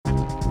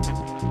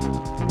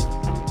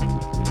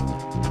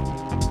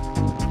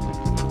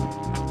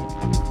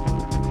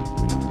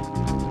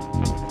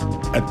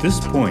At this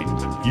point,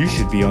 you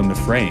should be on the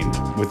frame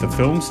with a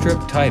film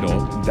strip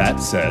title that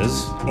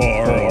says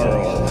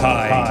Oral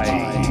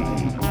Hygiene.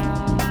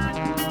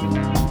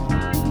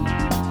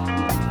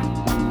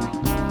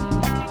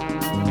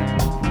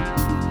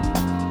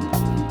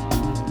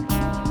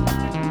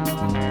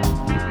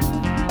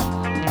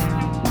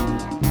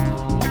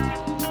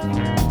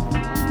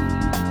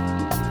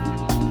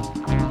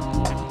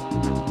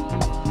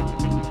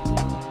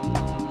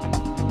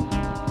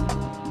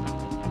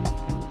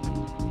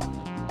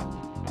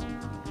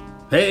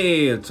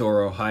 Hey, it's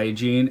Oral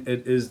Hygiene.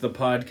 It is the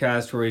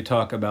podcast where we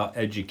talk about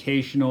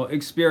educational,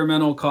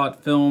 experimental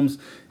caught films,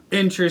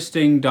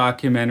 interesting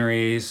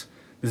documentaries.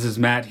 This is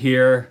Matt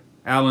here.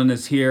 Alan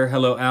is here.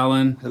 Hello,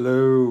 Alan.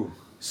 Hello.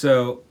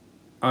 So,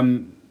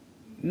 I'm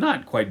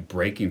not quite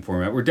breaking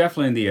format. We're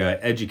definitely in the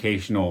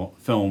educational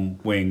film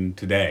wing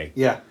today.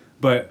 Yeah.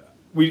 But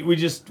we're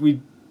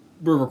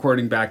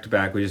recording back to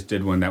back. We just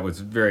did one that was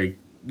very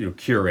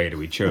curated.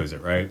 We chose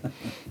it, right?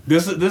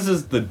 This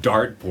is the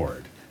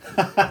dartboard.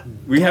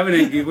 We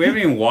haven't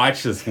even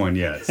watched this one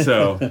yet,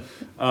 so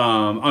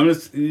I'm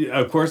just.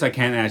 Of course, I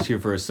can't ask you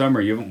for a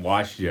summary. You haven't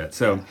watched it yet,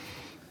 so.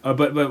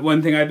 But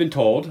one thing I've been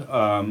told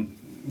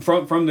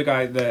from the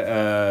guy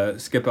that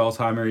Skip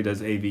Elsheimer, he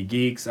does AV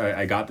Geeks.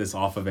 I got this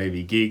off of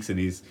AV Geeks, and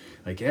he's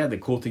like, yeah, the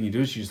cool thing you do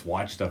is you just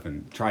watch stuff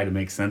and try to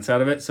make sense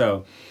out of it.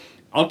 So,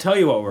 I'll tell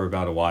you what we're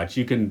about to watch.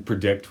 You can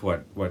predict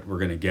what we're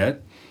gonna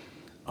get.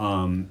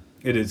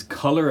 It is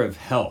Color of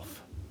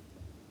Health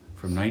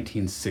from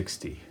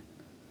 1960.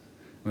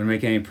 I'm going to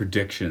make any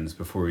predictions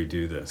before we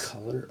do this.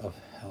 Color of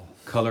Health.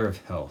 Color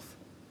of Health.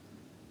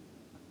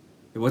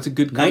 What's a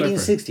good color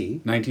 1960.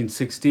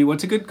 1960.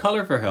 What's a good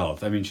color for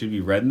health? I mean, should it be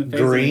red in the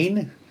face?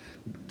 Green.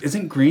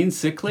 Isn't green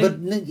sickly?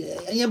 But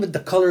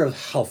the color of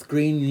health.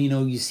 Green,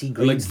 you see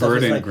green like stuff.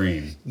 Verdant like,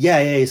 green. Yeah,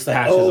 it's like,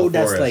 Patches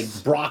that's like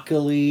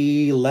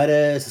broccoli,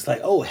 lettuce. It's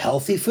like,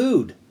 healthy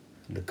food.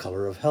 The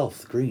color of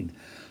health, green.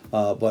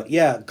 But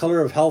yeah, color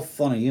of health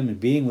on a human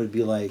being would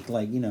be like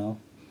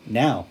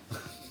now.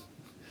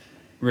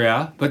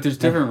 Yeah, but there's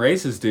different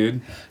races,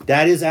 dude.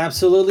 That is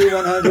absolutely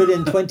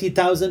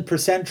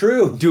 120,000%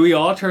 true. Do we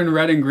all turn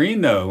red and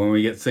green, though, when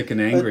we get sick and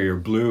angry, or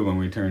blue when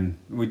we turn...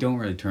 We don't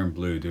really turn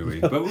blue, do we?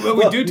 But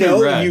we do turn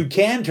red. No, you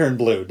can turn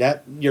blue.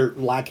 That you're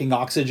lacking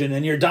oxygen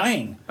and you're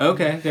dying.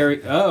 Okay.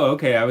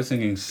 Okay. I was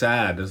thinking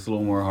sad. It's a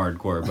little more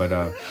hardcore, but...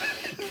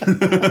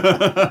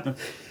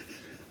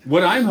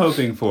 What I'm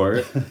hoping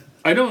for...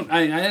 I don't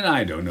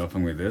know if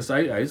I'm with this.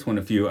 I just want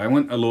I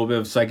want a little bit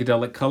of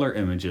psychedelic color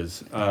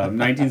images.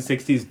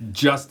 1960s,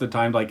 just the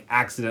time to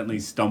accidentally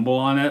stumble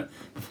on it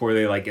before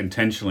they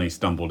intentionally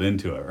stumbled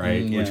into it,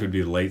 right? Yeah. Which would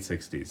be the late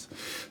 60s.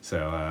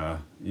 So,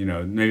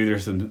 maybe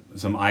there's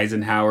some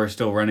Eisenhower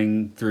still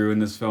running through in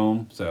this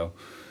film. So,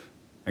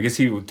 I guess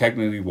he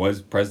technically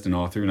was president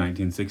all through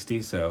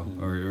 1960, so,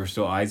 or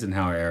still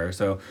Eisenhower era.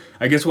 So,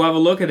 I guess we'll have a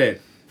look at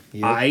it.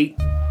 Yep.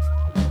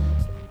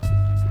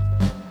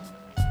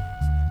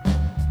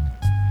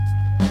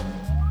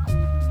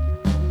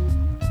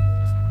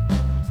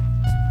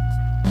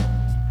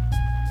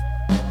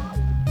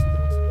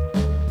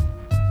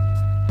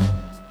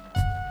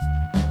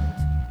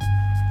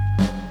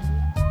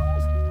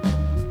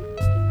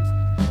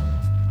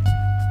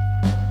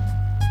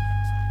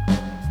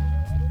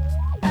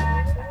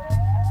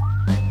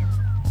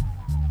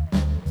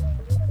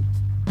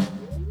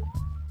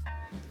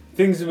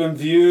 Things have been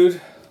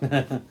viewed.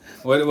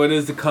 What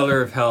is the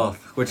color of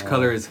health? Which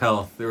color is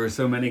health? There were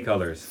so many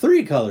colors.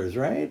 3 colors,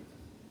 right?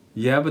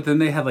 Yeah, but then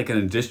they had an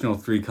additional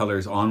 3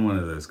 colors on one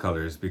of those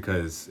colors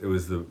because it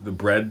was the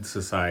bread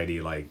society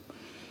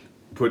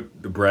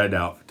put the bread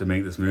out to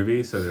make this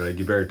movie. So they're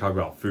you better talk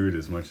about food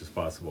as much as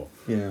possible.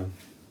 Yeah.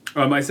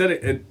 I said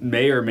it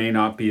may or may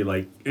not be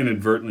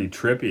inadvertently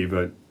trippy,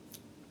 but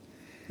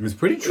it was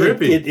pretty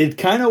trippy. It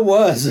kind of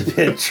was a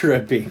bit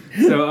trippy.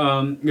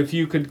 So if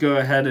you could go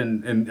ahead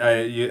and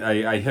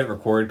I hit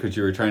record because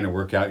you were trying to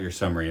work out your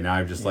summary, and now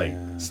I've just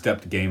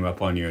stepped the game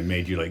up on you and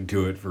made you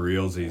do it for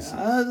realsies.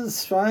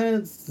 That's fine.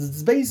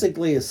 It's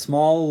basically a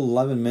small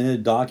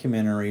 11-minute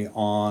documentary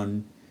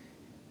on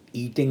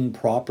eating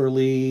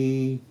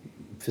properly,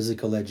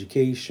 physical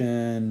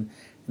education,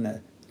 and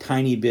a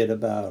tiny bit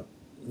about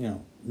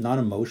not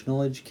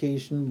emotional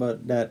education,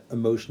 but that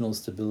emotional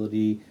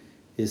stability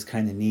is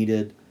kind of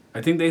needed.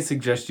 I think they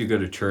suggest you go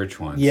to church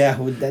once. Yeah,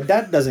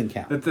 that doesn't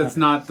count. That's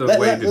not the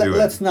way to do it.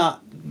 Let's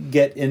not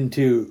get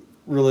into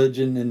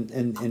religion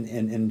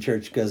and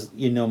church because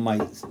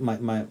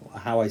my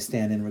how I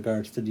stand in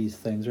regards to these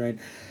things, right?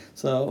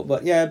 So,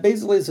 but yeah,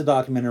 basically it's a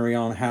documentary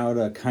on how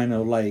to kind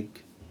of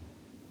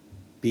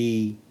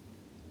be,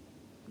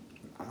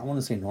 I want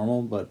to say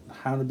normal, but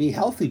how to be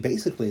healthy.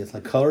 Basically, it's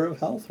Color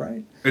of Health,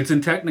 right? It's in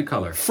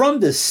Technicolor.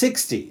 From the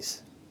 60s.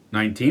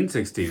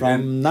 1960.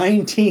 From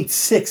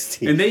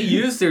 1960. And they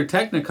used their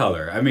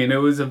Technicolor. I mean, it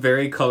was a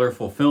very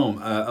colorful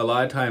film. A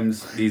lot of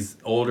times, these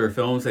older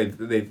films, they've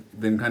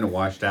been kind of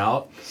washed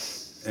out.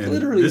 And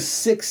literally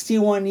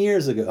 61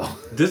 years ago.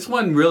 This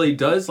one really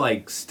does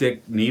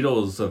stick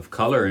needles of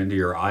color into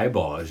your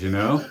eyeballs,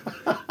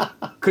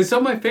 Because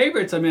some of my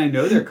favorites, I mean, I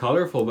know they're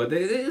colorful, but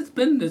it's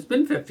been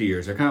 50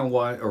 years. They're kind of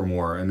or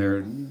more, and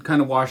they're kind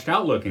of washed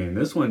out looking.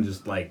 This one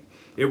just like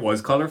it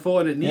was colorful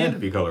and it needed to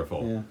be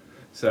colorful. Yeah.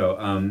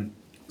 So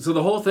so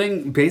the whole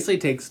thing basically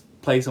takes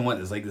place on what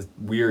is like this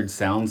weird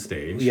sound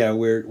stage. Yeah,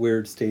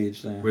 weird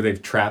stage there. Where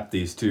they've trapped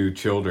these two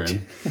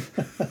children.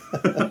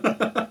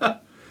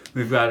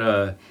 We've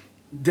got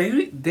they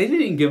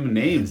didn't even give them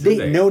names, did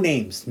they? No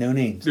names.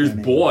 There's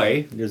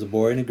Boy. There's a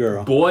boy and a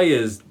girl. Boy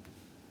is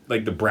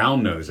like the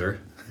brown noser,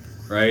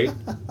 right?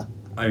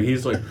 I mean,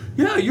 he's like,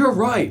 yeah, you're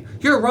right.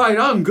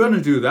 I'm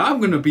gonna do that. I'm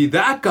gonna be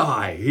that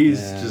guy.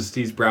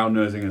 He's brown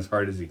nosing as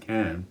hard as he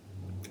can.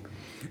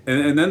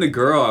 And then the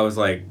girl, I was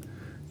like,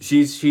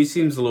 she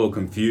seems a little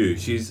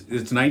confused. It's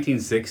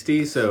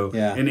 1960, so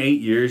in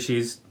 8 years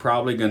she's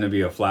probably gonna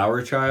be a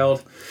flower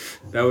child.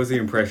 That was the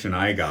impression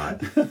I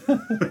got.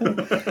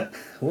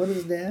 What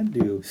does Dad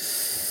do?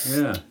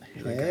 Yeah.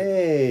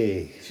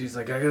 Hey. She's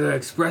like, I gotta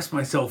express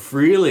myself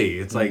freely.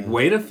 It's like,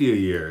 wait a few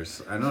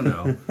years. I don't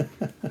know.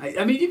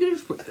 I mean, you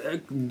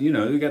can,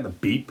 you got the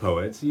beat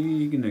poets.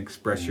 You can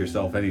express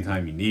yourself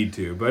anytime you need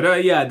to. But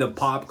the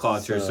pop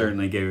culture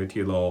certainly gave it to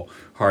you a little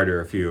harder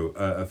a few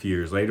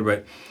years later.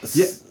 But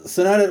yeah.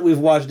 So now that we've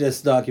watched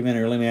this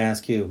documentary, let me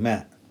ask you,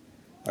 Matt,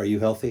 are you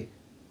healthy?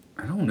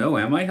 I don't know.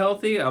 Am I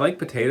healthy? I like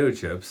potato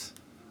chips.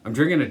 I'm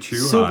drinking a Chew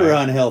High. Super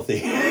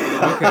unhealthy.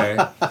 Okay.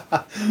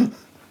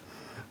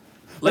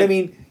 I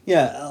mean,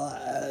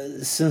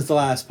 since the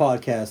last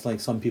podcast, like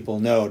some people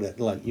know that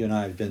like you and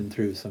I have been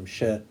through some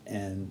shit,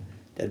 and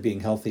that being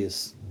healthy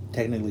is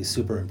technically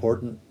super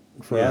important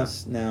for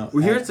us now.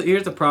 Well, here's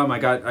the problem. I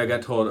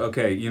got told,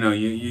 okay,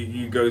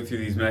 you go through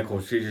these medical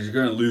procedures, you're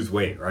gonna lose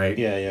weight, right?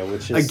 Yeah,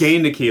 which is I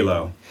gained a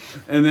kilo,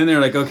 and then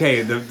they're like,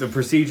 okay, the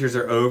procedures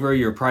are over.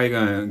 You're probably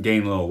gonna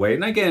gain a little weight,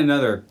 and I gained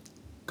another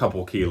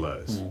couple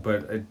kilos.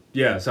 But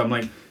so I'm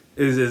like,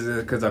 is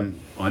it because I'm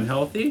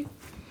unhealthy?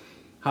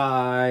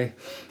 Hi.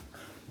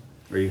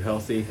 Are you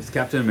healthy? Is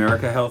Captain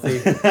America healthy?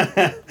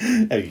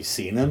 Have you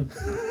seen him?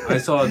 I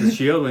saw the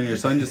shield when your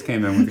son just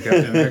came in with the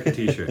Captain America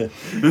t-shirt.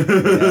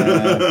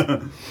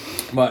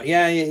 But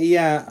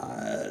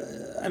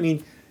I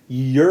mean,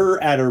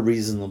 you're at a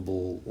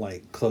reasonable,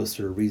 like close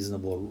to a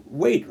reasonable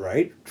weight,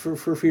 right?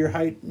 For your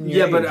height. And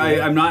your age, but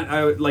right? I'm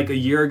not. Like a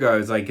year ago, I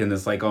was like in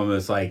this like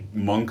almost like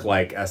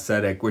monk-like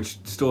aesthetic, which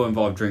still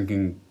involved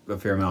drinking a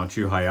fair amount of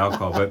Chew High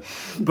alcohol,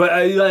 but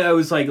I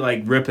was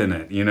like ripping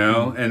it, and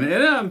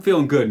I'm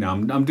feeling good now.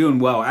 I'm doing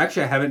well.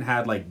 Actually, I haven't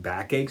had like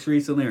backaches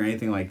recently or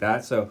anything like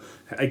that, so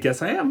I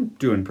guess I am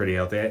doing pretty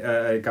healthy.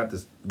 I got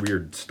this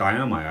weird sty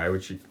on my eye,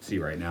 which you can see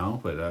right now,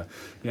 but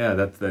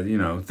that's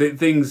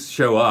things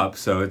show up,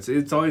 so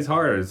it's always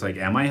hard. It's like,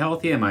 am I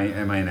healthy? Am I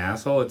an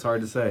asshole? It's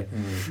hard to say.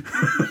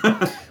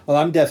 Well,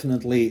 I'm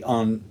definitely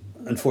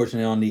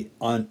unfortunately on the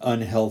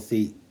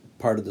unhealthy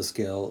part of the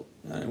scale.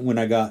 When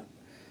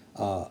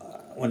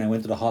I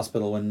went to the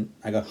hospital, when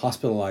I got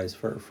hospitalized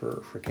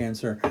for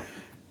cancer,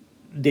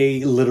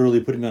 they literally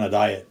put me on a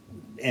diet,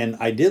 and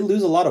I did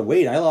lose a lot of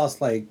weight. I lost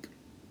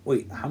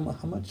how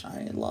much?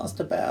 I lost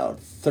about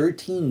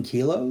 13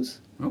 kilos.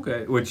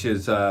 Okay, which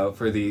is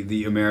for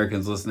the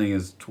Americans listening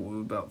is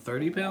about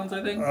 30 pounds,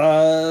 I think.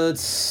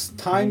 It's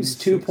times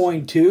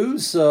 2.2,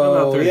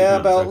 so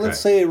about let's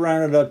say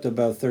round it up to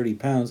about 30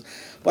 pounds.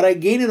 But I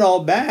gained it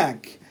all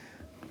back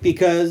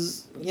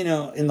because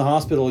in the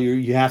hospital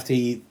you have to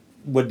eat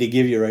what they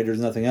give you, right? There's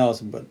nothing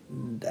else. But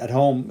at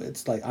home,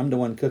 it's like I'm the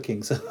one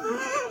cooking, so.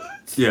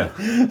 Yeah.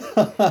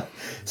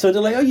 So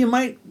they're like, oh, you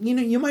might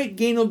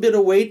gain a bit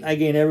of weight. I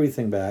gain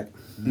everything back.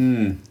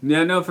 Yeah,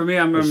 no, for me,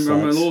 I'm a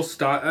little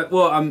stock.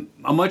 Well, I'm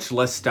much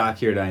less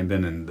stockier than I've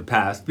been in the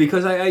past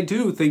because I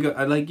do think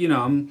I like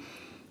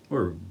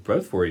we're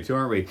both 42,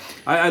 aren't we?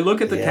 I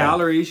look at the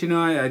calories.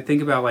 I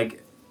think about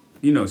like,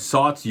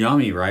 salt's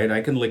yummy, right?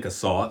 I can lick a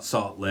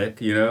salt lick,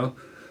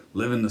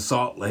 live in the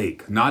Salt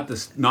Lake, not the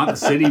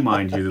city,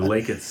 mind you, the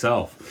lake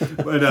itself.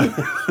 But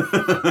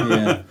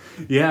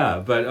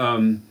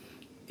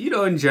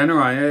in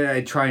general,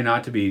 I try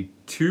not to be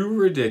too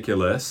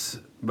ridiculous.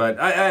 But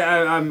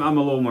I'm a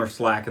little more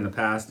slack in the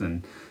past,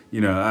 and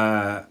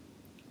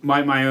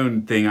my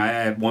own thing.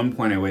 At one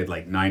point I weighed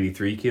like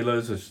 93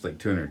 kilos, which is like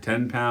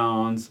 210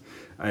 pounds.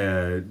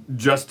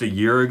 Just a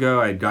year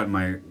ago, I'd gotten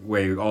my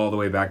weight all the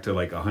way back to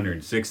like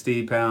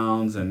 160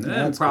 pounds, and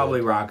I'm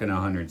probably rocking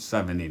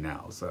 170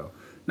 now. So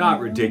not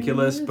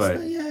ridiculous, but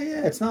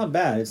it's not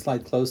bad. It's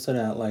like close to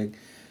that like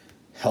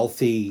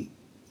healthy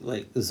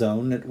like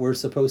zone that we're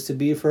supposed to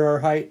be for our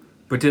height.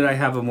 But did I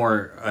have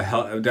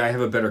did I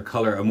have a better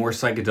color, a more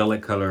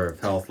psychedelic color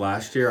of health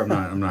last year?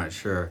 I'm not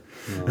sure.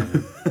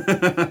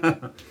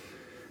 No.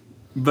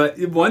 But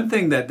one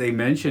thing that they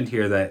mentioned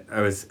here that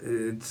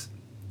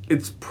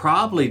it's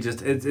probably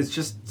it's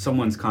just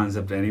someone's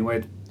concept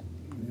anyway.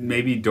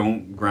 Maybe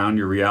don't ground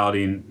your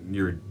reality and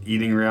your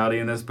eating reality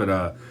in this,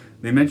 but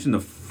they mentioned the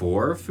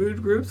 4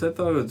 food groups. I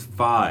thought it was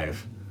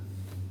 5.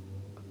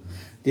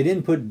 They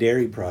didn't put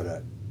dairy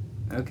product.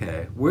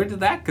 Okay, where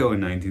did that go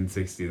in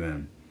 1960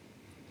 then?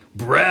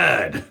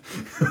 bread.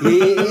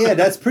 Yeah,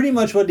 that's pretty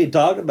much what they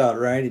talked about,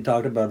 right? He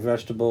talked about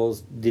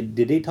vegetables. Did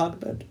they talk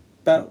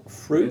about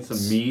fruits?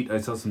 Some meat. I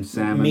saw some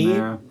salmon Meat,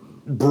 there.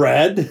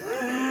 bread.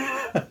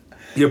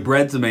 Yeah,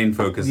 bread's the main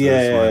focus of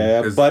Yeah, this one.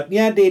 yeah, 'cause- but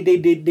yeah,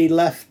 they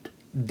left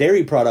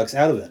dairy products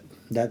out of it.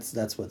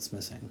 That's what's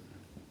missing.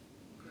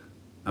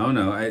 I don't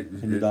know.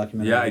 the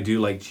documentary. Yeah, I do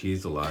like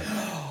cheese a lot.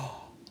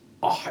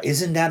 Oh,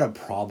 isn't that a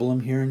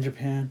problem here in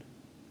Japan?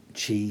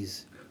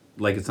 Cheese.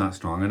 Like it's not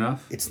strong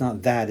enough. It's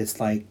not that. It's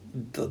like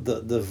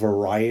the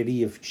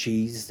variety of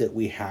cheese that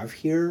we have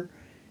here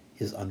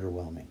is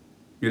underwhelming.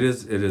 It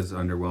is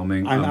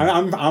underwhelming.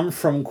 I'm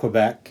from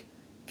Quebec,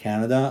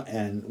 Canada,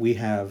 and we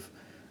have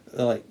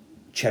like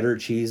cheddar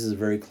cheese is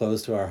very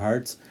close to our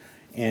hearts,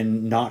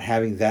 and not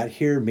having that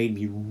here made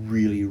me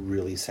really,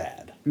 really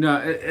sad. No,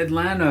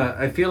 Atlanta.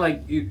 I feel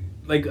like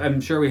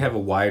I'm sure we have a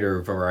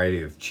wider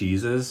variety of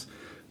cheeses,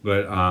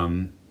 but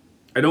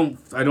I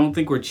don't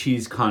think we're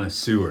cheese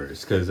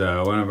connoisseurs because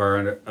one of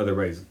our other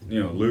buddies,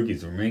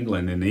 Lukey's from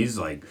England, and he's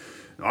like,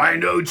 I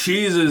know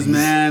cheeses,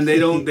 man. They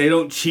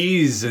don't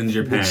cheese in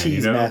Japan. The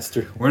cheese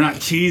master. We're not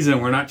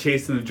cheesing. We're not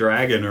chasing the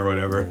dragon or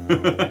whatever.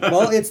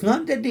 Well, it's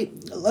not that they.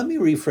 Let me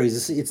rephrase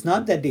this. It's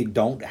not that they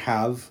don't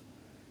have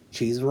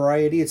cheese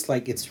variety. It's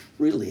like it's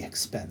really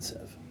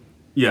expensive.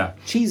 Yeah.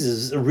 Cheese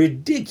is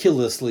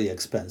ridiculously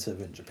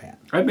expensive in Japan.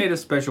 I've made a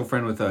special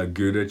friend with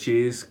Gouda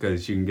cheese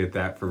because you can get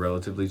that for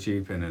relatively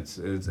cheap, and it's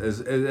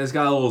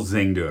got a little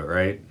zing to it,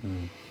 right?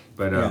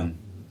 But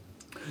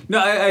no,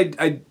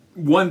 I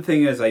one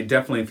thing is I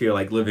definitely feel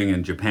like living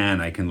in Japan,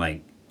 I can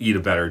like eat a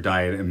better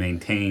diet and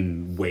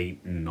maintain weight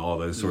and all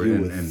those sort You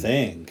of would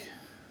think.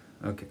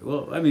 Okay,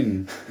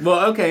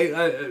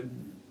 okay.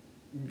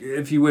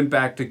 If you went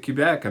back to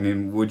Quebec, I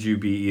mean, would you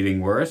be eating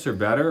worse or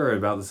better or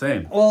about the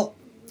same? Well,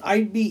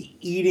 I'd be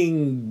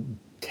eating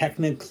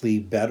technically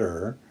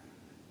better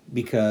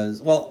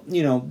because, well,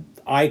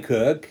 I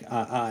cook.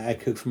 I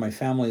cook for my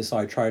family, so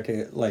I try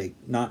to like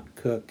not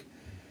cook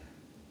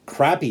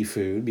crappy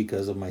food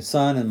because of my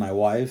son and my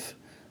wife.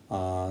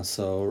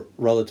 So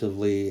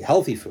relatively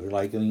healthy food,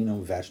 like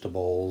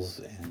vegetables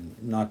and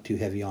not too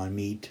heavy on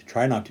meat.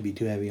 Try not to be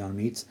too heavy on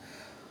meats.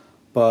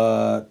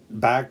 But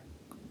back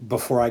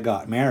before I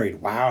got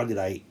married, wow,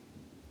 I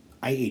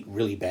ate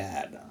really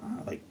bad.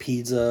 Like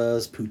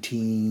pizzas,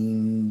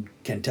 poutine,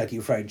 Kentucky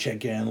Fried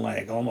Chicken,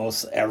 like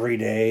almost every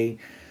day.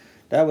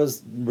 That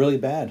was really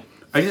bad.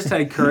 I just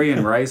had curry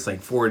and rice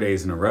like 4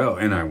 days in a row,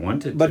 and I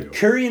wanted to. But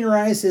curry and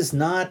rice is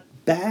not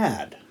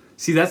bad.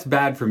 See, that's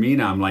bad for me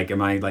now. I'm like,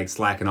 am I like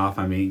slacking off?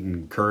 I'm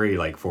eating curry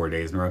like 4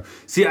 days in a row.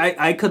 See,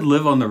 I could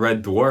live on the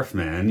Red Dwarf,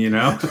 man,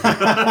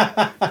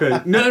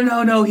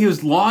 No, he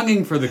was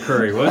longing for the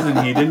curry, wasn't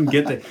he? He didn't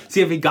get the...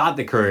 See, if he got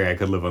the curry, I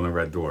could live on the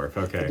Red Dwarf.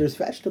 Okay. But there's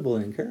vegetable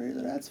in curry,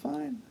 that's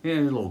fine. Yeah,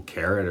 a little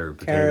carrot or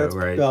potato, Carrots,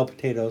 right? well,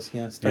 potatoes,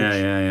 yeah. Starch,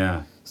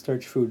 Yeah.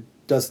 Starch food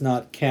does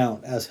not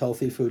count as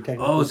healthy food,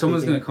 technically. Oh,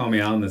 someone's going to call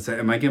me out and say,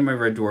 am I getting my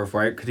Red Dwarf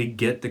right? Could he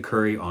get the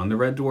curry on the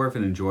Red Dwarf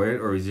and enjoy it,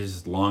 or is he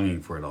just longing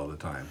for it all the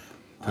time?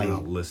 I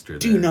Lister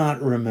do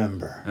not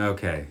remember.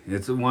 Okay,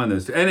 it's one of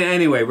those. And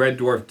anyway, Red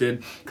Dwarf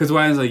did, because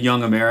when I was a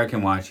young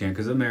American watching it,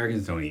 because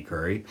Americans don't eat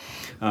curry,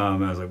 I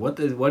was like,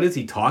 what is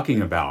he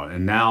talking about?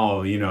 And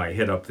now, I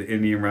hit up the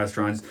Indian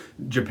restaurants.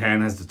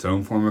 Japan has its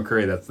own form of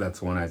curry.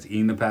 That's one I've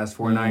eaten the past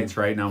 4 nights,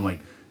 right? Now I'm like,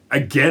 I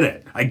get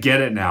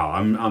it now.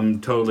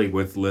 I'm totally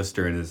with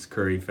Lister and his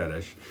curry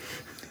fetish.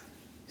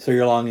 So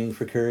you're longing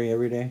for curry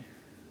every day?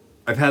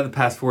 I've had the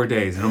past 4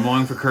 days, and I'm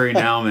longing for curry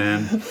now,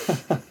 man.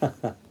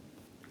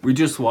 We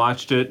just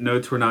watched it.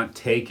 Notes were not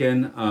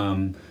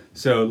taken.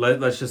 So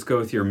let's just go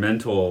with your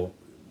mental,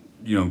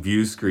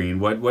 view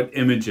screen. What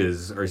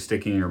images are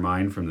sticking in your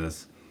mind from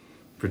this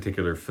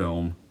particular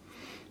film?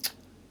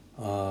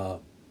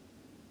 What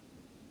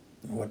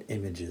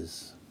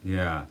images?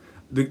 Yeah.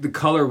 The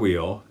color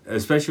wheel,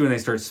 especially when they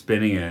start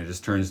spinning it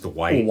just turns to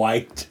white.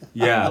 White.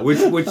 Yeah, which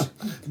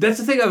that's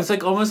the thing. I was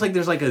like almost like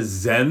there's like a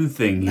Zen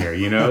thing here,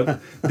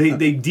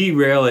 They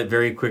derail it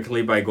very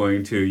quickly by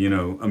going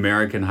to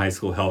American high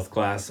school health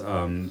class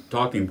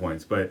talking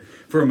points. But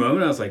for a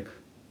moment, I was like,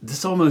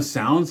 this almost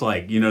sounds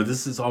like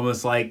this is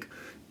almost like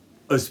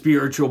a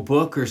spiritual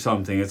book or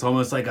something. It's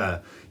almost like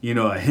a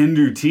a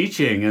Hindu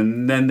teaching,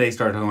 and then they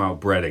start talking about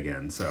bread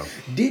again. So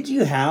did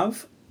you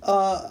have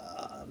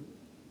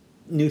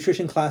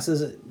nutrition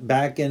classes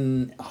back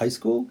in high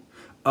school?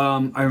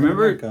 I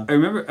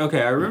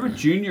remember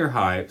junior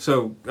high.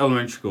 So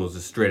elementary school is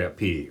just straight up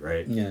PE,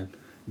 right? Yeah.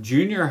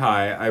 Junior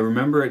high, I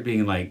remember it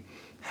being like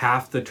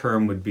half the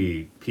term would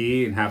be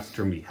PE and half the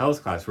term would be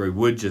health class, where we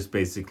would just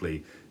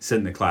basically sit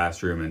in the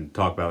classroom and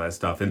talk about that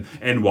stuff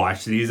and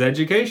watch these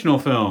educational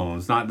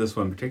films. Not this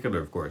one in particular,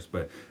 of course,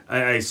 but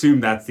I assume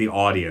that's the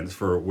audience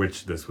for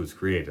which this was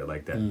created,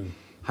 like that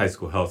high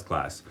school health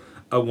class.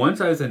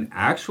 Once I was in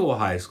actual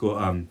high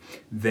school,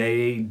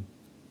 they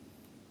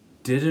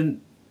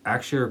didn't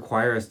actually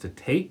require us to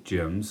take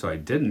gym, so I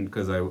didn't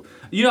because I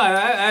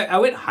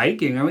went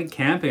hiking, I went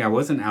camping. I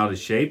wasn't out of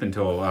shape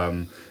until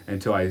I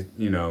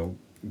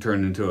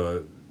turned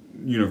into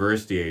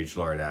university age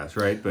lard ass,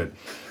 right? But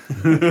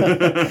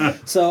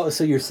So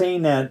you're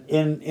saying that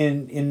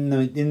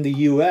in the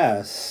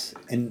U.S.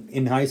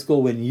 in high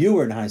school, when you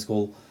were in high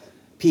school,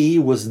 PE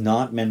was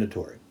not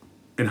mandatory.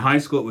 in high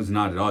school, it was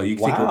not at all. You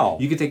could Wow.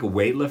 you could take a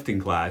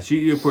weightlifting class.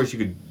 Of course, you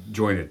could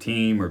join a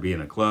team or be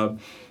in a club.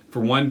 For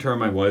one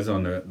term, I was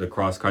on the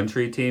cross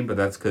country team, but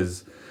that's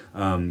because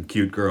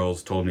cute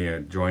girls told me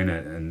to join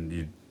it, and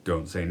you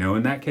don't say no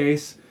in that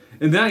case.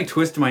 And then I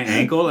twisted my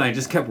ankle, and I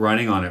just kept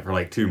running on it for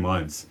like 2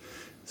 months.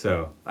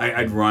 So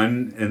I'd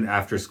run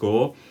after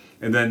school,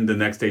 and then the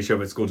next day show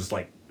up at school just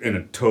like in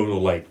a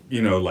total like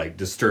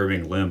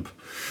disturbing limp,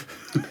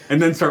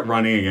 and then start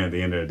running again at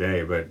the end of the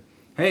day. But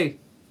hey,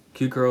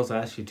 cute girls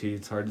ask you to.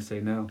 It's hard to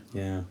say no.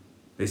 Yeah.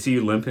 They see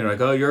you limping,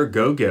 like, oh, you're a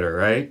go-getter,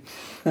 right?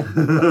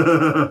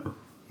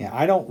 Yeah,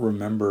 I don't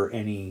remember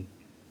any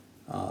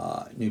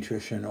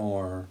nutrition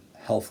or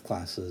health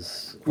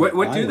classes. What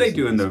when I do they was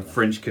do in high the school.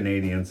 French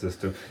Canadian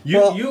system?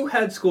 Well- You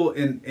had school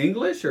in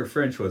English or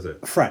French, was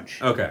it?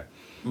 French. Okay.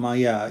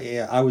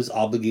 I was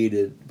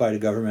obligated by the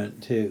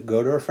government to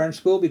go to a French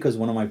school because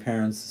one of my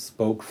parents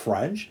spoke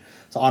French.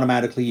 So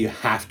automatically you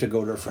have to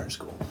go to a French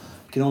school.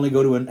 You can only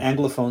go to an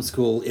Anglophone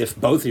school if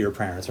both of your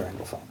parents are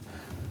Anglophone,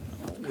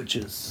 which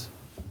is,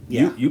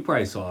 yeah. You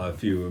probably saw a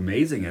few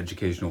amazing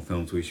educational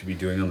films we should be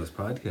doing on this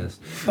podcast.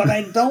 But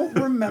I don't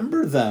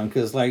remember them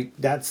because, like,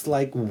 that's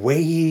like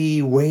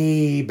way,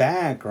 way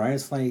back, right?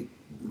 It's like,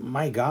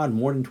 my God,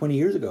 more than 20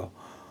 years ago.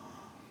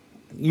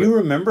 You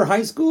remember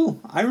high school?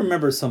 I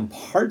remember some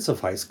parts of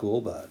high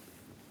school, but...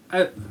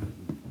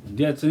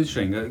 Yeah, it's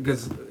interesting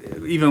because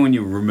even when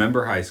you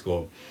remember high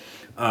school,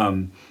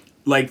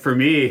 like for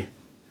me,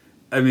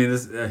 I mean,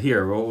 this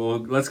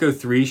let's go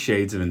 3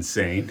 shades of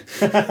insane.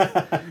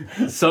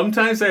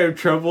 Sometimes I have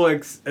trouble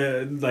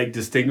like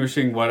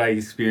distinguishing what I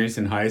experienced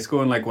in high school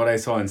and like what I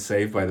saw in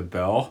Saved by the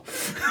Bell.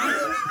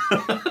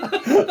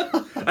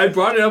 I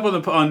brought it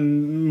up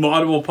on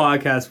multiple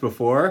podcasts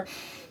before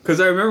because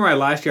I remember my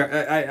last year.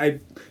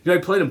 I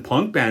played in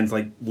punk bands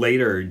like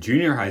later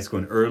junior high school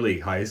and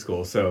early high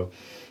school. So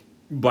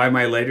by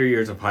my later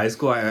years of high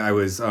school, I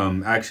was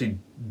actually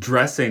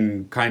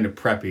dressing kind of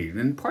preppy,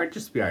 in part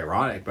just to be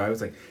ironic, but I was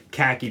like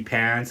khaki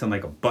pants and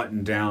like a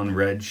button-down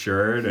red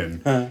shirt,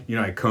 and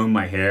I combed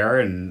my hair,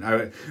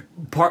 and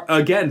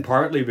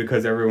partly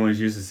because everyone was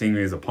used to seeing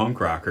me as a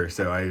punk rocker,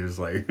 so I was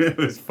like, it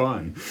was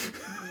fun.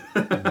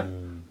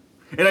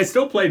 And I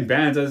still played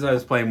bands. I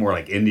was playing more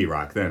like indie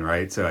rock then,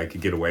 right? So I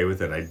could get away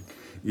with it.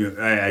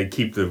 I'd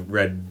keep the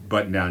red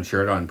button-down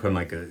shirt on, put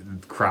like a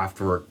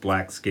Kraftwerk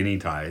black skinny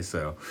tie.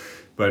 So,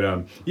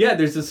 but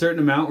there's a certain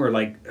amount where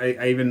like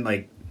I even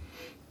like,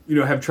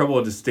 have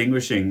trouble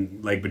distinguishing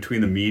like between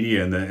the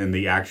media and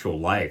the actual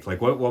life.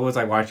 Like what was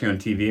I watching on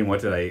TV and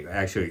what did I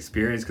actually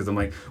experience? Because I'm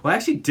like, well, I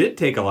actually did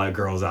take a lot of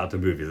girls out to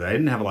movies. I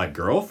didn't have a lot of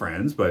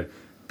girlfriends, but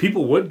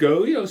people would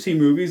go, see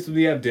movies,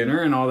 we have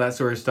dinner and all that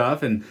sort of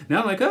stuff. And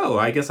now I'm like, oh,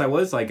 I guess I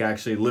was like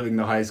actually living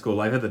the high school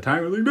life at the time.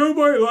 I was like,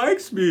 nobody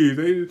likes me.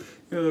 They,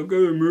 they'll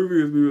go to the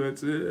movie with me.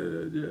 That's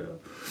it. Yeah.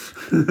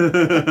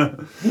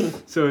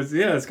 So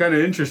it's kind of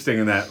interesting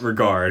in that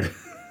regard.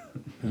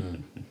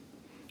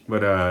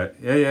 But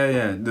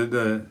yeah.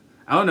 The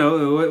I don't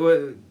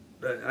know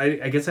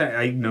I guess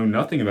I know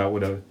nothing about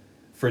what a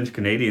French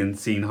Canadian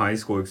scene high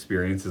school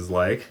experience is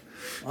like.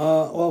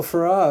 Well,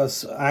 for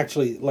us,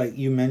 actually, like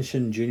you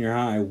mentioned junior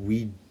high,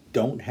 we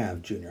don't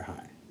have junior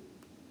high.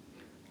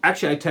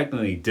 Actually, I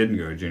technically didn't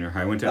go to junior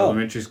high. I went to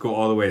elementary school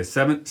all the way to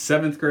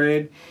seventh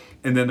grade,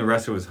 and then the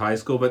rest of it was high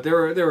school. But there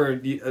were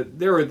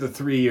the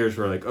 3 years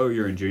where like, oh,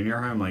 you're in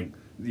junior high. I'm like,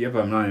 yeah,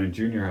 but I'm not in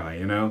junior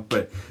high,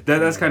 But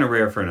that's kind of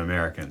rare for an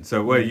American.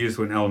 So what, you just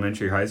went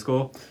elementary, high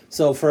school?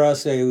 So for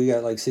us, we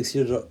got like 6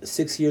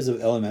 years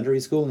of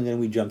elementary school, and then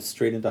we jumped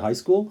straight into high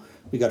school.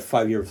 We got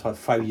 5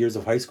 years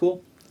of high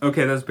school.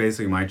 Okay, that's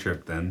basically my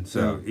trip then.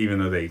 So even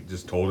though they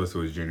just told us it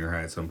was junior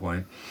high at some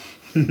point.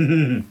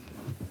 Getting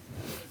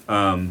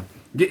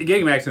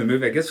back to the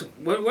movie, I guess,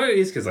 what are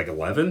these kids, like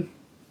 11?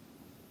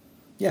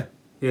 Yeah.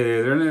 Yeah,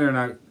 they're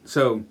not.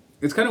 So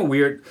it's kind of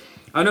weird.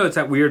 I know it's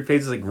that weird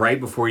phase, like right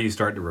before you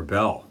start to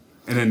rebel.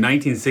 And in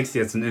 1960,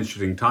 that's an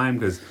interesting time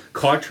because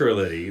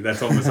culturally,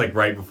 that's almost like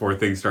right before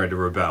things started to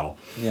rebel.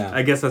 Yeah.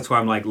 I guess that's why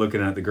I'm like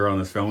looking at the girl in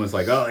this film. It's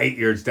like, 8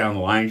 years down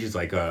the line, she's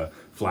like a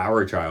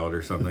flower child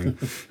or something.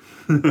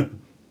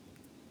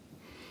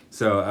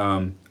 So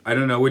I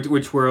don't know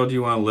which world do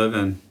you want to live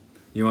in.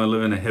 You want to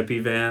live in a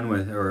hippie van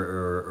with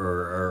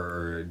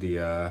or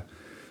the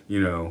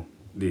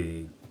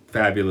the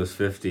fabulous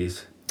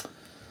 50s.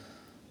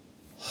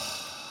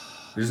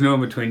 There's no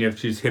in between. You have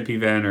to choose hippie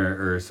van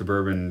or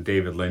suburban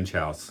David Lynch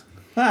house.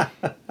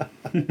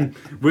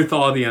 With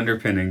all the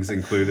underpinnings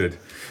included.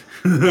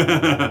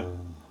 I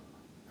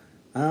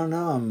don't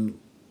know.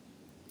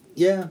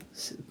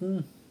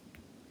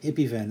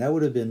 Hippie van. That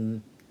would have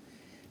been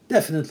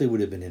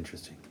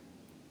interesting.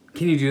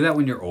 Can you do that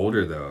when you're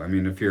older though? I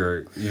mean, if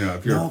you're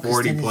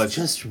 40 plus, it's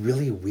just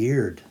really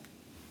weird.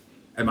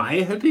 Am I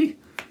a hippie?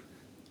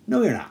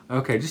 No, you're not.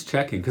 Okay, just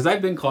checking because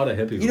I've been called a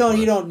hippie.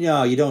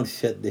 You don't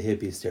fit the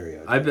hippie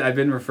stereotype. I've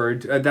been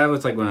referred to. That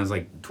was like when I was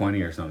like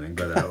 20 or something,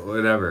 but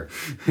whatever.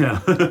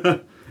 Yeah.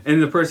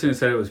 And the person who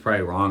said it was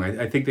probably wrong.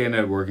 I think they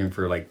ended up working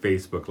for like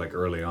Facebook like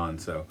early on,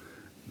 so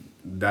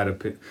that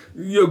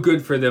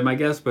good for them, I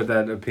guess. But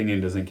that opinion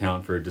doesn't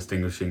count for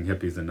distinguishing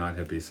hippies and not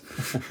hippies.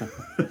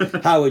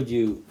 How would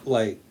you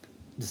like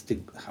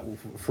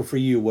for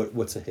you?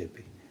 What's a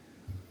hippie?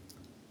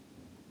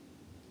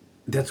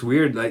 That's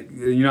weird. Like,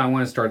 I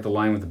want to start the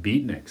line with the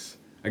beatniks.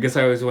 I guess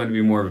I always wanted to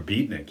be more of a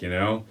beatnik,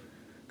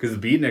 because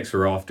the beatniks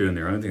were off doing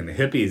their own thing. The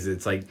hippies,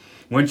 it's like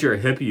once you're a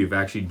hippie, you've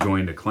actually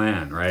joined a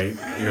clan, right?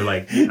 You're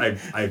like,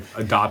 I've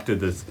adopted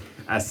this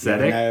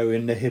aesthetic. You're now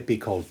in the hippie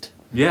cult.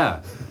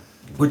 Yeah.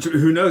 Which,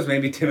 who knows,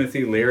 maybe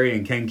Timothy Leary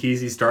and Ken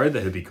Kesey started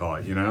the hippie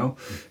cult,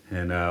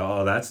 and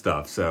all that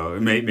stuff. So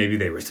maybe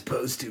they were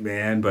supposed to,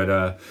 man.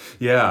 But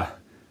yeah.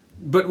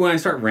 But when I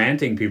start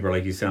ranting, people are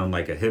like, you sound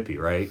like a hippie,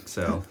 right?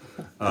 So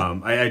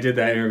I did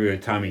that interview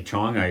with Tommy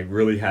Chong. I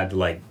really had to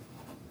like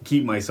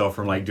keep myself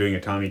from like doing a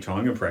Tommy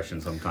Chong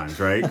impression sometimes,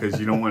 right? Because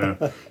you don't want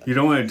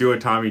to do a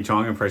Tommy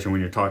Chong impression when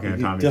you're talking to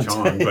Tommy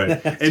Chong.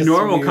 But in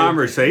normal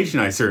conversation,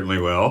 I certainly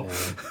will.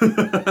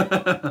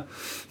 Yeah.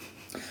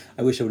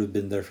 I wish I would have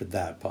been there for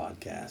that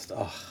podcast.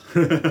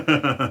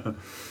 Oh.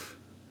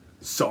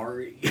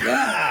 Sorry.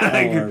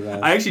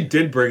 I actually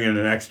did bring in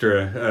an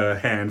extra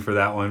hand for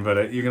that one,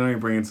 but you can only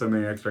bring in so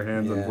many extra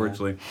hands,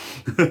 unfortunately.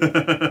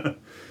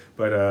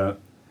 But I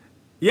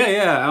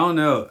don't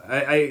know.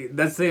 I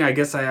that's the thing. I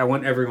guess I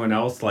want everyone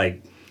else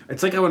like.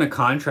 It's like I want to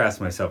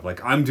contrast myself.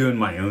 Like I'm doing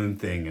my own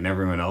thing, and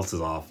everyone else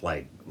is off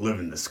like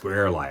living the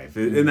square life,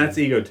 and that's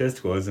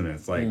egotistical, isn't it?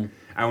 It's like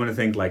I want to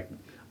think like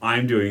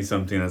I'm doing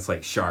something that's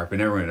like sharp,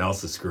 and everyone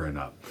else is screwing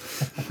up.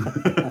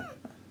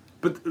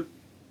 But.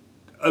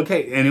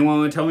 Okay, anyone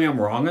want to tell me I'm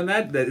wrong on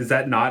that? Is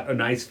that not a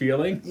nice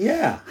feeling?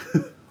 Yeah.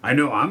 I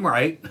know I'm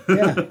right.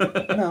 Yeah.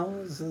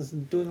 No, it's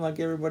doing like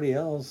everybody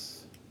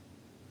else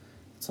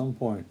at some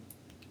point.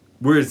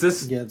 Whereas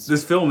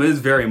this film is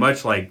very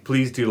much like,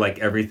 please do like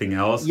everything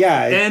else.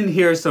 Yeah. And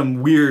here's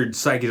some weird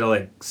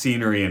psychedelic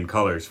scenery and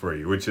colors for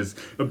you, which is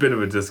a bit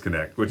of a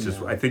disconnect, which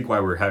is, I think, why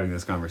we're having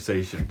this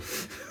conversation.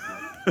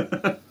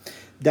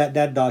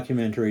 That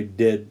documentary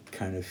did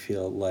kind of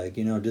feel like,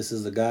 this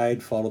is the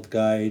guide, follow the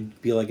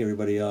guide, be like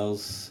everybody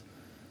else.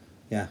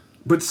 Yeah.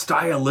 But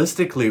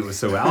stylistically, it was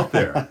so out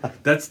there.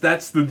 That's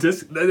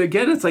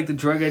again, it's like the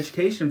drug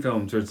education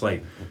films where it's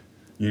like,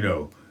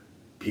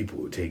 people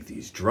who take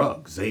these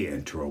drugs, they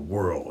enter a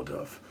world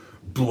of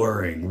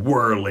blurring,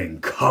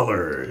 whirling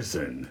colors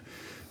and,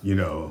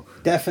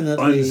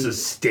 definitely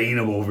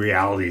unsustainable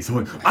realities. I'm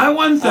like, I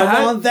want that.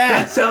 I want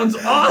that. That sounds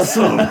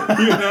awesome.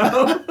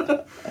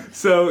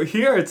 So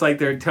here it's like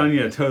they're telling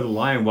you to toe the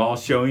line while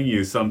showing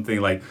you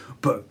something like,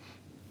 but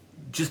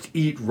just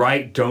eat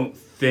right, don't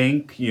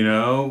think,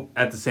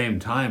 at the same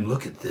time.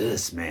 Look at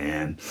this,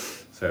 man.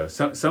 So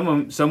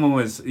someone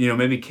was,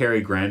 maybe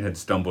Cary Grant had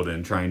stumbled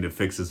in trying to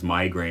fix his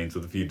migraines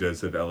with a few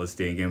doses of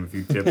LSD and gave him a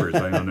few tippers.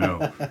 I don't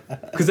know.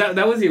 Because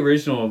that was the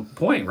original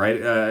point, right?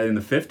 In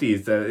the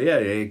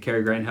 50s,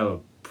 Cary Grant had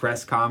a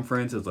press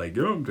conference. It's like,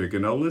 I'm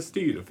taking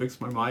LSD to fix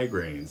my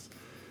migraines.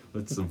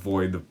 Let's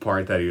avoid the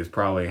part that he was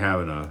probably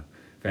having a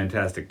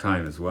fantastic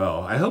time as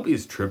well. I hope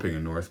he's tripping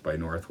in North by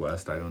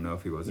Northwest. I don't know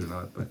if he was or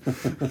not. But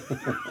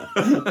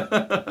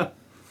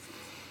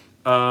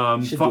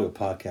you should do a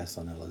podcast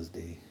on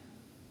LSD.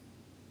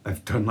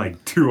 I've done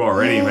like 2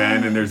 already,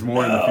 man, and there's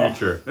more in the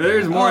future.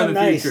 There's more in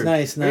the future.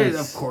 Nice.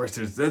 Of course,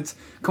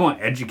 come on,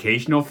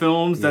 educational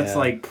films. That's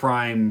like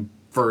prime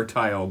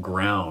fertile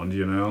ground,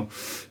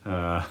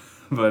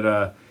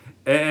 But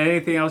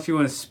anything else you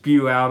want to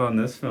spew out on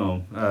this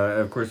film?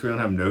 Of course, we don't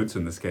have notes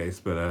in this case,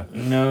 but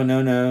no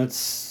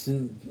notes.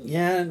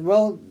 Yeah,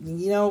 well,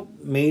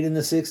 made in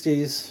the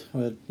 60s,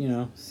 but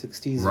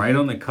 60s. Right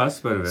on the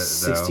cusp of it,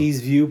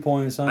 60s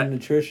viewpoints on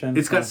nutrition.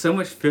 It's got so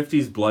much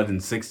 50s blood and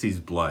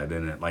 60s blood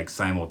in it, like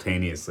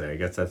simultaneously. I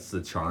guess that's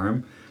the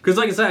charm. Because,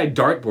 like I said, I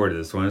dartboarded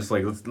this one. It's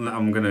like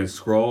I'm gonna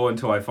scroll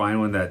until I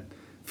find one that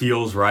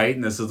feels right,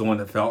 and this is the one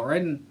that felt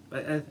right, and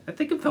I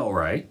think it felt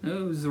right. It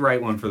was the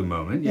right one for the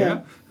moment.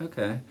 Yeah.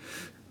 Okay.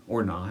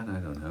 Or not. I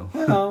don't know.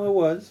 No, it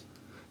was.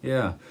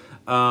 Yeah.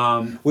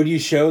 Would you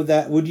show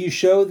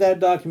that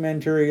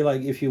documentary,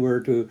 like if you were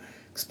to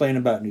explain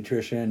about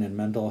nutrition and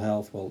mental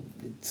health? Well,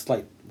 it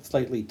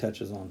slightly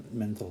touches on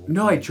mental.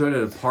 No, I showed it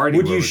at a party.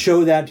 Would you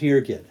show that to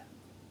your kid?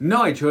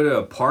 No, I showed it at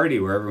a party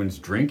where everyone's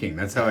drinking.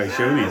 That's how I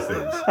show these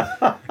things.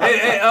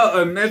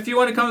 If you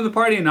want to come to the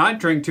party and not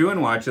drink too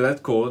and watch it,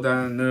 that's cool.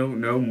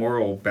 No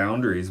moral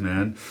boundaries,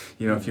 man.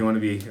 If you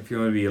want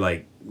to be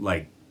like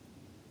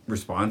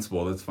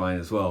responsible, that's fine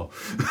as well.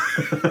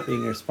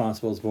 Being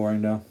irresponsible is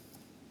boring, though.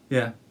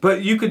 Yeah,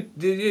 but you could,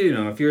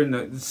 if you're in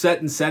the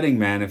setting,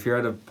 man, if you're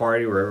at a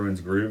party where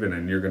everyone's grooving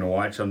and you're going to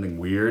watch something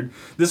weird,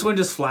 this one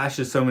just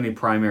flashes so many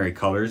primary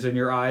colors in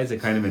your eyes,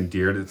 it kind of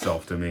endeared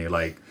itself to me,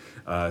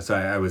 so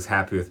I was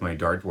happy with my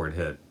dartboard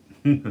hit.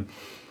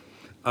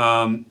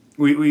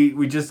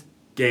 We just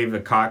gave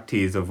a cock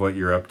tease of what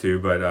you're up to,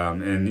 but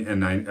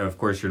and I, of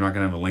course, you're not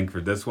going to have a link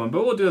for this one,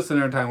 but we'll do this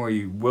another time where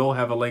you will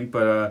have a link,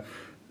 but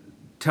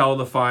tell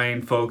the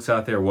fine folks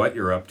out there what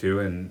you're up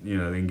to, and they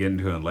can get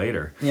into it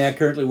later. Yeah,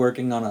 currently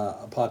working on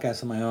a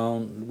podcast of my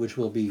own, which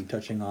will be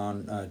touching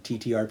on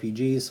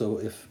TTRPG. So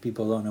if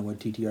people don't know what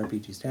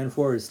TTRPG stand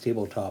for, it's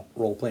tabletop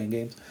role-playing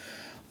games.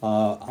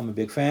 I'm a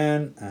big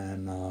fan,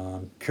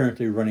 and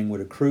currently running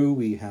with a crew.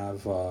 We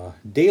have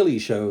daily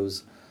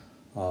shows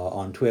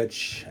on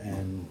Twitch,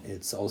 and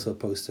it's also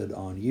posted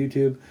on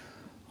YouTube.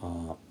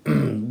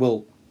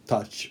 We'll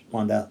touch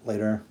on that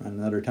later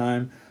another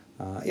time.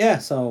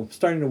 So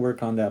starting to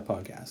work on that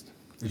podcast.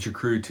 Is your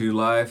crew 2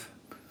 live?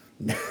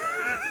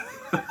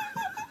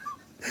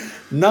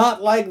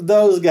 Not like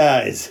those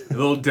guys. A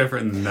little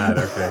different than that,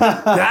 okay.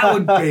 That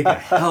would make a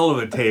hell of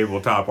a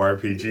tabletop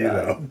RPG,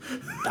 though.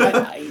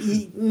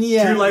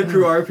 Yeah. 2 Live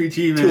Crew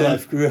RPG, man. 2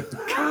 Live Crew.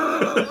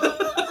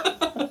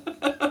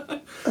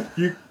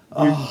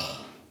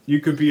 You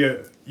could be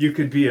a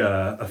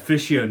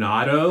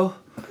aficionado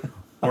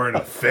or an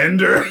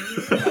offender.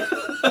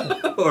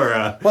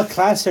 Or what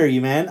class are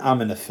you, man? I'm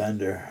an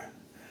offender.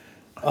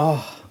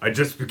 Oh. I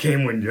just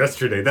became one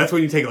yesterday. That's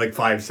when you take like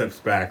 5 steps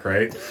back,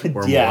 right?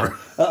 Or yeah.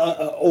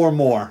 more. Or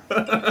more.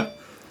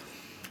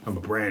 I'm a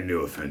brand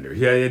new offender.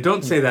 Yeah,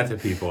 don't say that to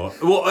people.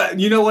 Well,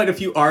 you know what?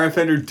 If you are an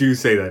offender, do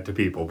say that to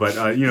people. But,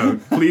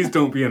 please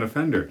don't be an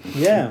offender.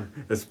 Yeah.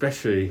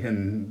 Especially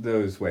in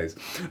those ways.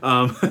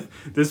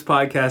 This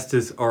podcast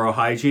is Oral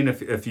Hygiene.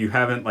 If you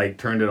haven't,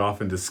 turned it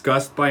off in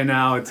disgust by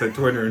now, it's at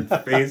Twitter and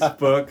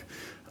Facebook.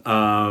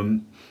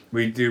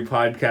 We do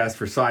podcasts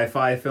for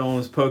sci-fi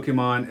films,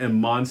 Pokemon, and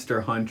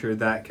Monster Hunter.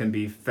 That can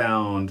be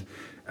found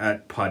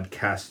at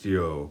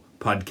Podcastius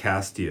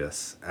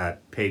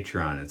at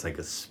Patreon. It's like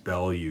a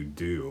spell you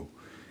do.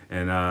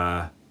 And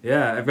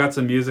I've got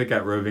some music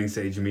at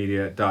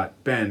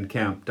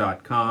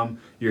rovingsagemedia.bandcamp.com.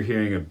 You're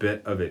hearing a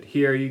bit of it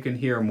here. You can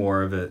hear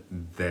more of it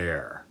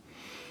there.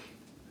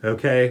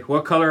 Okay,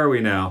 what color are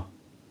we now?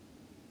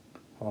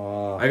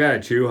 I got a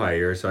chew high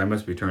here, so I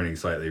must be turning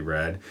slightly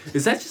red.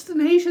 Is that just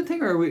an Asian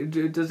thing, or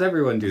does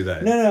everyone do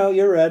that? No,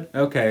 you're red.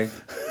 Okay.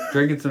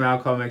 Drinking some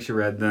alcohol makes you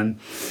red, then.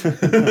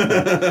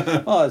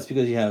 Oh, it's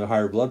because you have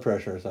higher blood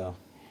pressure, so.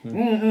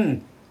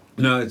 Mm-mm.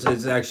 No,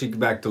 it's actually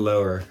back to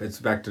lower.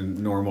 It's back to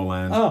normal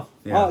land.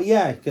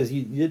 Yeah, because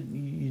you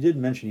did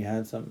mention you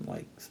had some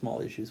small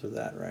issues with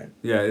that, right?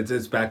 Yeah,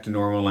 it's back to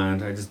normal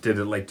land. I just did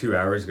it 2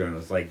 hours ago, and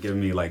it was giving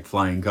me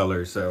flying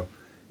colors, so.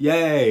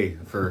 Yay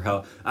for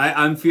health.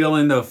 I'm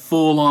feeling the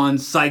full-on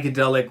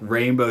psychedelic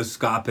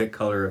rainbow-scopic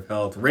color of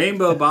health.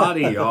 Rainbow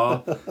body,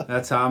 y'all.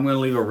 That's how I'm going to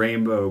leave a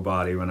rainbow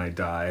body when I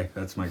die.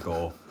 That's my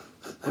goal.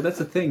 But that's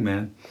a thing,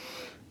 man.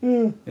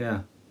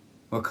 Yeah.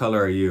 What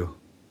color are you?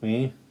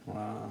 Me?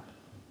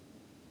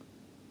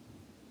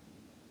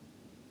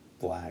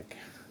 Black.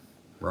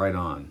 Right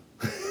on.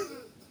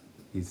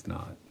 He's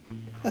not.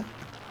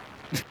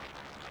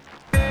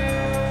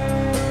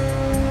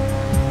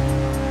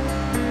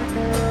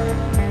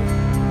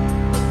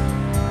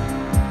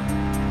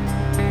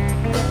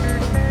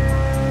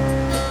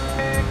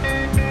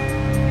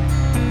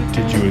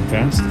 Did you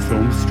advance the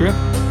film strip?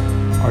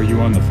 Are you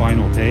on the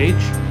final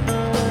page?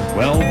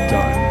 Well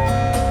done.